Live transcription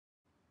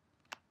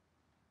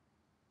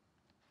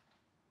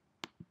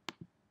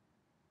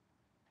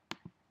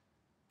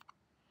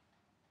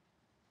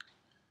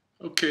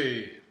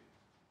Okay,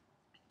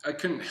 I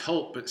couldn't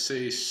help but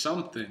say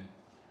something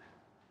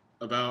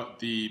about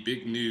the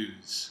big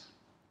news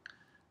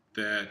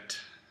that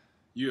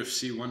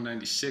UFC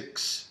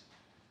 196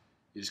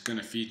 is going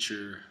to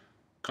feature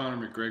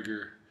Conor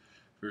McGregor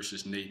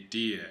versus Nate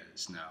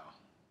Diaz now.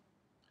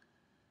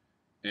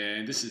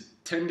 And this is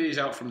 10 days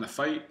out from the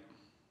fight.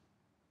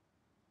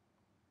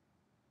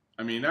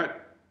 I mean,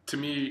 that to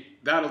me,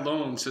 that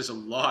alone says a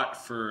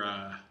lot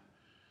for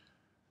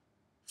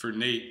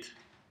Nate,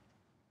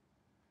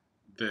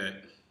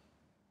 that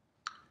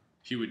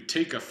he would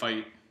take a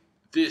fight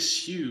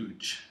this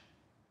huge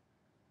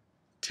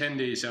 10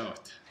 days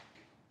out.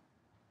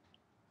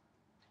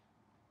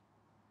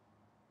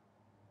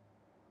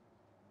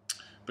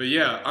 But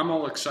yeah, I'm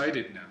all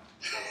excited now.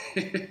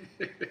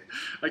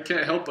 I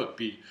can't help but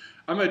be.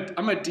 I'm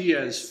a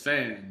Diaz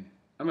fan.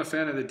 I'm a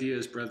fan of the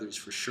Diaz brothers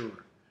for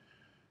sure.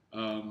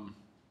 In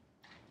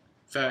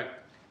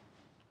fact,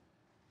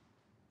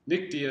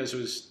 Nick Diaz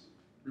was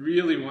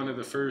really one of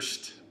the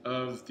first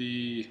of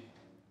the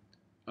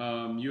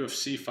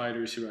UFC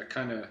fighters who I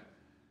kind of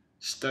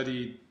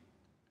studied,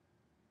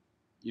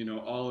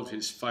 all of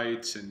his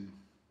fights and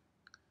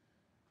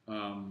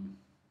um,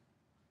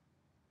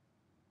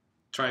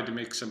 tried to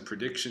make some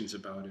predictions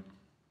about him.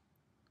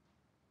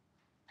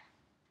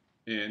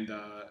 And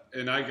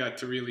I got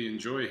to really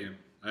enjoy him.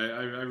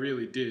 I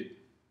really did.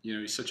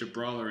 He's such a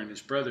brawler, and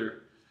his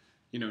brother,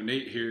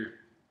 Nate here,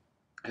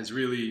 has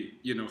really,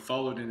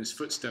 followed in his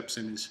footsteps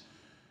and is,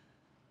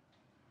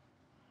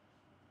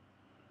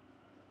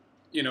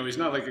 he's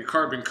not like a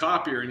carbon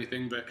copy or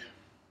anything, but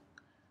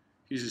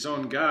he's his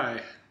own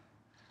guy.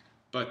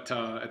 But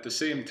at the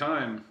same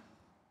time,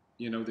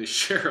 they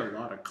share a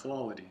lot of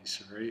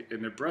qualities, right?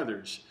 And they're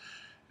brothers,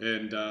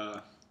 and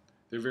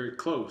they're very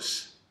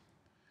close.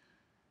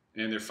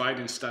 And their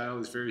fighting style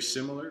is very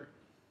similar,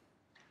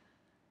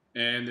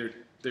 and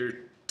they're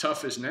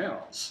tough as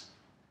nails.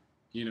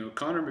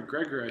 Conor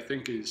McGregor, I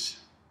think, he's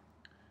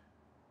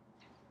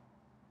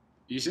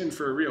in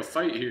for a real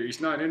fight here.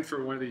 He's not in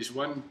for one of these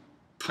one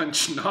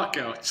punch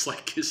knockouts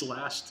like his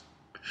last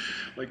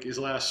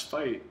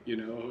fight.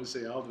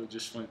 Jose Aldo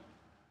just went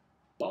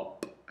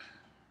bop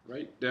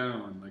right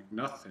down like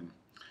nothing.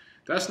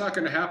 That's not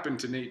going to happen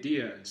to Nate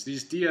Diaz.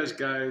 These Diaz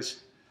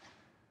guys,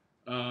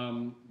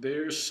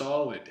 they're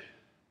solid.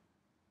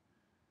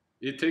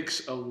 It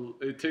takes a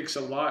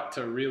lot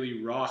to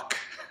really rock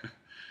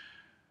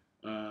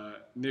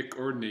Nick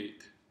or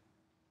Nate,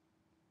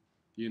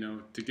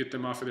 to get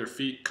them off of their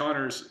feet.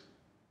 Conor's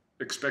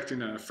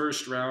expecting a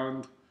first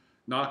round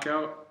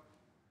knockout.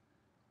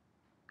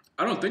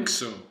 I don't think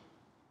so.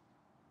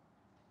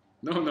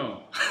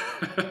 No.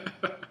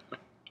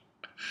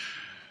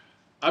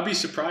 I'd be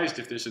surprised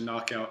if there's a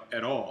knockout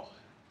at all.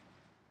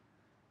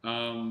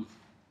 Because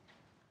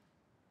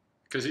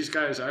these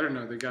guys, I don't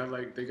know, they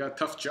got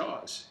tough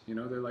jaws.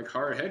 They're like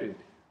hard headed.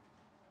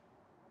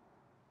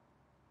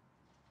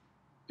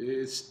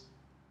 They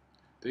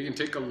can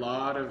take a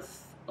lot of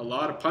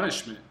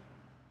punishment.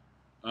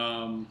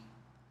 Either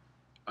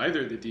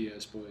of the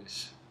Diaz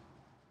boys.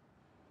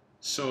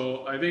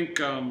 So I think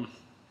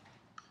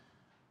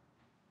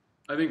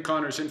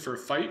Conor's in for a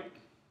fight.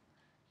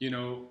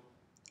 I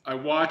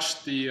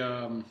watched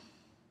the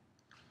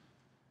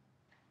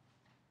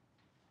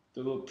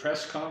little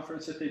press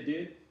conference that they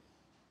did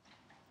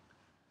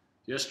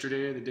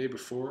yesterday or the day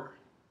before,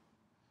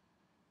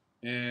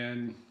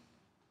 and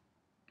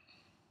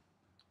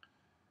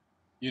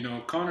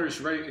Conor's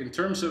right in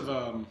terms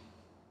of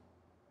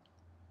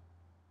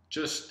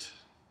just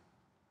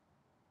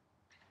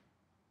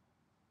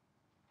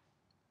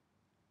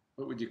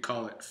what would you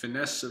call it,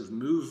 finesse of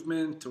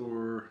movement,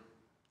 or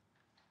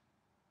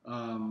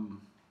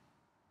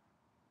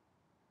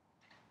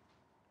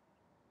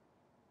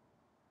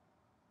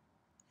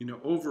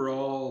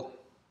overall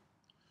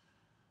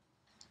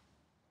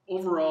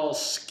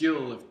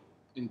skill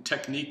in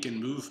technique and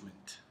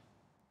movement.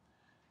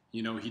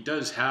 He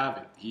does have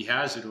it. He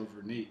has it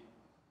over Nate.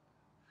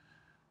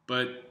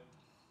 But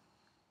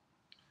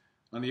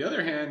on the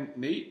other hand,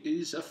 Nate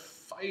is a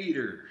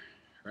fighter,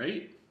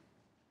 right?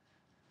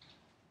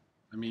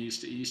 I mean,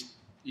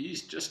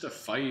 he's just a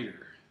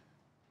fighter.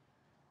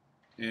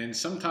 And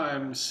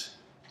sometimes,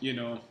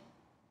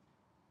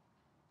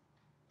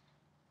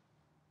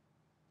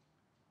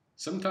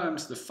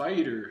 sometimes the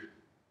fighter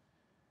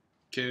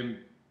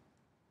can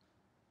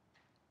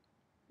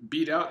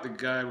beat out the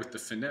guy with the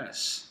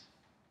finesse.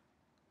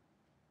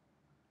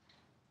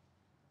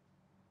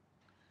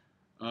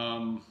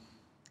 I'm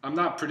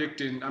not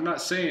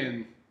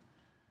saying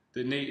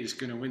that Nate is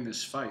going to win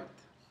this fight.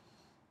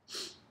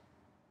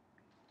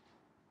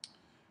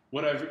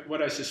 What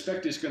I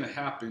suspect is going to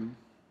happen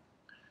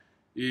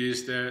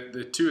is that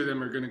the two of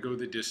them are going to go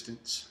the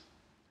distance.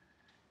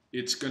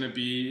 It's going to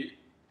be,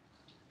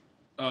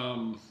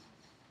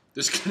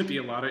 there's going to be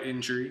a lot of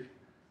injury.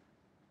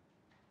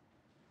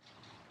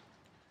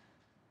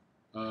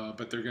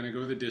 But they're going to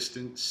go the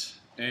distance.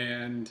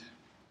 And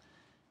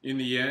in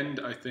the end,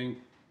 I think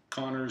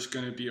Conor's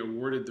going to be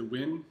awarded the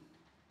win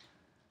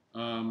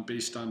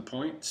based on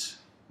points.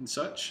 and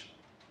such.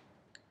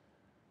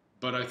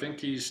 But I think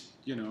he's,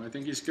 I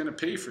think he's going to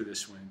pay for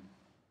this win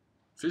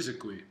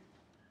physically.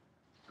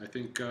 I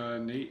think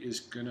Nate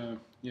is going to,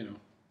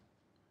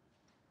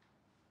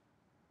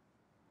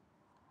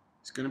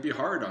 it's going to be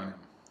hard on him.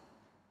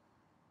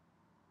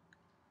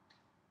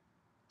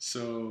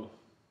 So,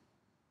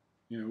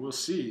 we'll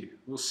see.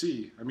 We'll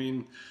see. I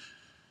mean,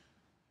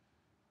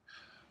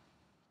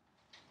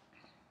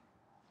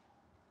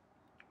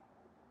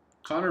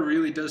 Conor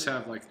really does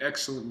have like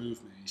excellent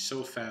movement. He's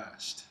so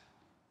fast.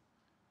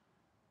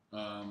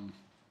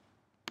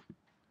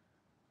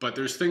 But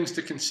there's things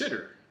to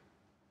consider.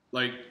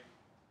 Like,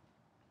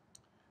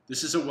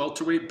 this is a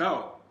welterweight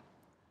bout.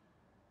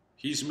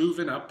 He's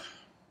moving up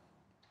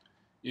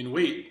in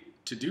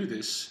weight to do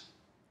this.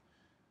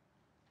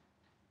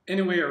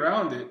 Anyway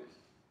around it,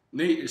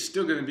 Nate is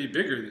still going to be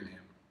bigger than him.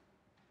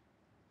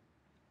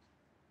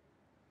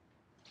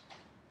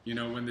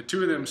 When the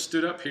two of them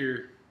stood up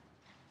here,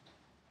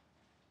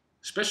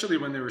 especially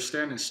when they were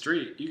standing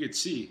straight, you could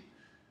see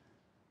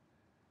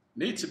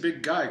Nate's a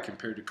big guy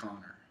compared to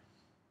Conor.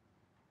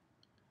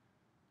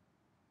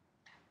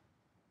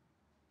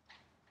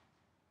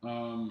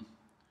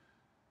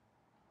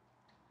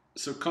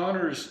 So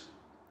Conor's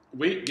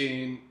weight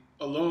gain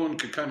alone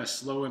could kind of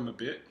slow him a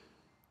bit.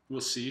 We'll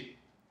see.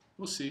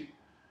 We'll see.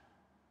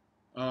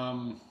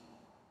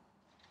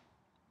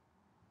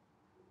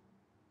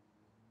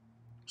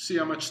 See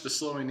how much the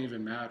slowing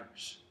even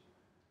matters.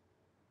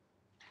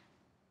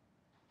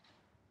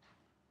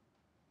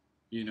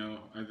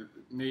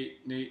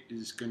 Nate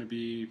is going to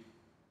be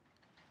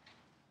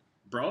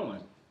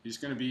brawling. He's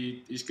going to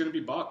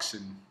be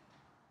boxing.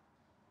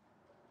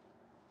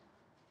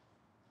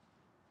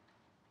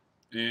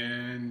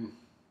 And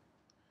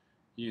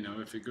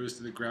if it goes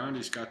to the ground,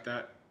 he's got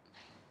that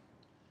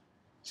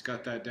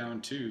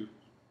down too.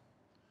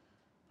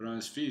 But on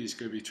his feet, he's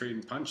going to be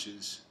trading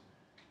punches,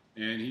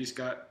 and he's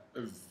got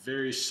a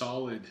very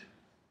solid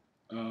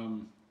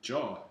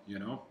jaw.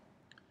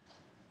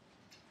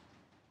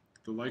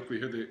 The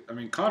likelihood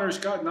that Conor's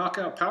got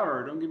knockout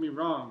power. Don't get me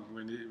wrong.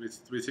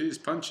 With his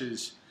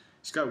punches,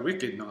 he's got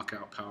wicked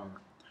knockout power.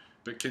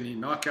 But can he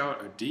knock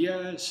out a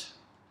Diaz?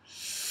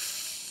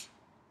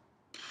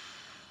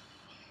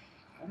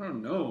 I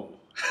don't know.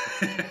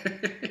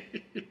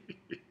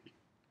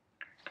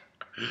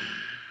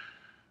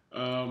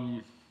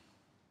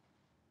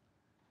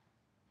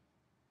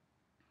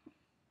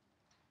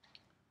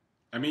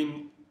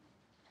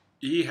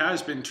 He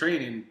has been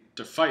training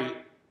to fight,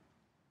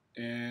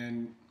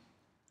 and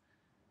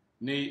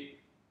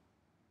Nate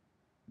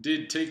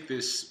did take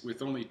this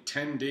with only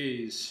 10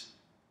 days,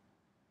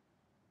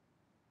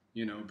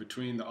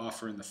 between the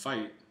offer and the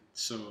fight.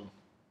 So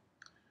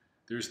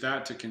there's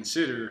that to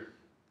consider.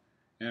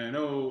 And I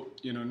know,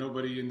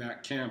 nobody in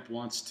that camp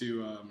wants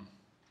to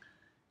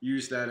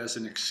use that as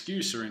an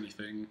excuse or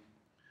anything,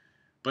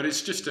 but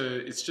it's just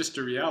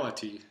a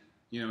reality.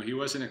 He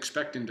wasn't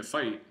expecting to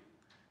fight,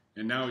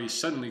 and now he's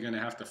suddenly going to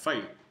have to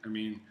fight.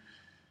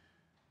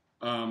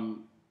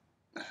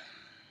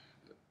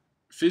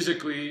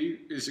 Physically,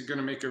 is it going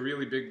to make a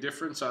really big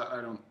difference?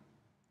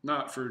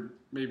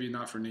 Maybe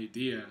not for Nate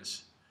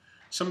Diaz.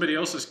 Somebody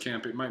else's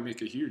camp, it might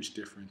make a huge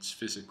difference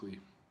physically.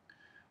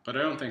 But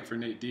I don't think for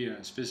Nate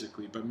Diaz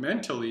physically. But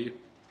mentally,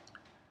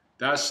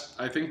 I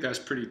think that's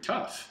pretty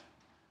tough.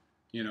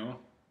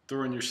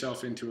 Throwing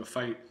yourself into a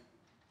fight.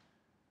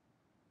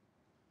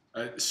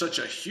 Such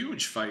a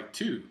huge fight,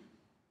 too.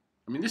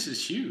 This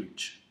is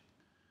huge.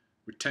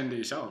 We're 10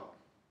 days out.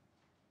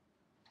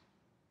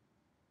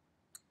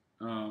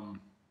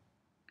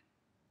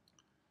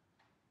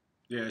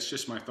 Yeah, it's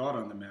just my thought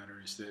on the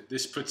matter is that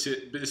this puts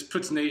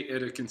Nate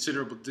at a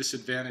considerable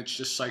disadvantage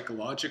just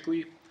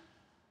psychologically.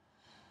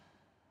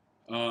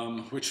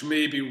 Which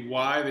may be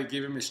why they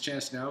give him his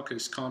chance now,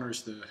 because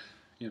Conor's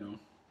he's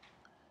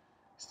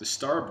the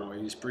star boy.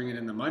 He's bringing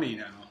in the money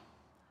now.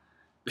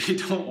 They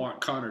don't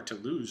want Conor to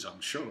lose,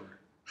 I'm sure.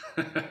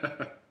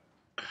 But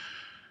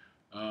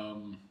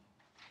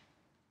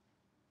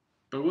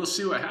we'll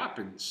see what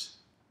happens.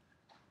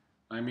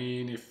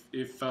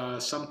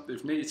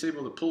 If Nate's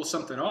able to pull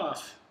something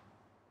off,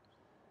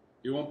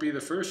 it won't be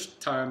the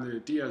first time the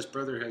Diaz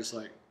brother has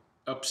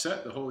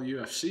upset the whole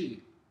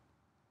UFC.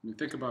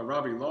 Think about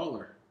Robbie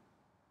Lawler.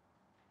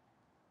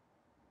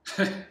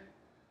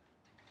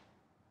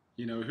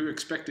 Who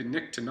expected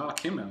Nick to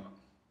knock him out?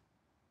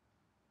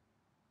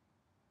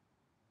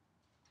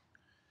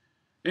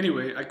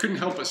 Anyway, I couldn't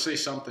help but say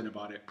something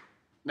about it.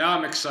 Now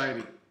I'm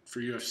excited for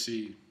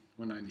UFC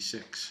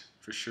 196,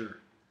 for sure.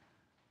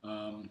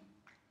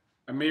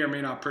 I may or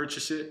may not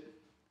purchase it,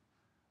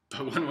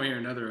 but one way or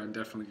another, I'm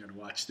definitely going to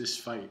watch this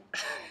fight.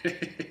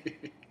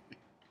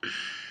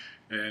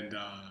 And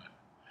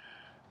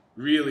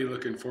really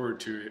looking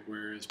forward to it,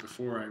 whereas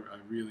before I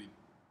really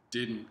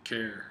didn't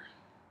care.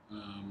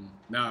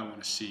 Now I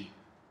want to see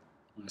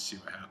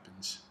what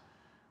happens.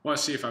 I want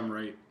to see if I'm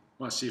right. I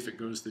want to see if it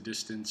goes the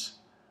distance.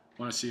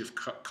 I want to see if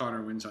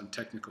Conor wins on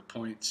technical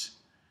points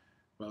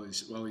while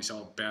he's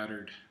all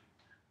battered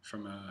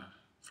from a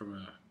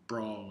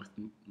brawl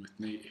with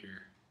Nate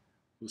here.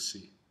 We'll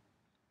see.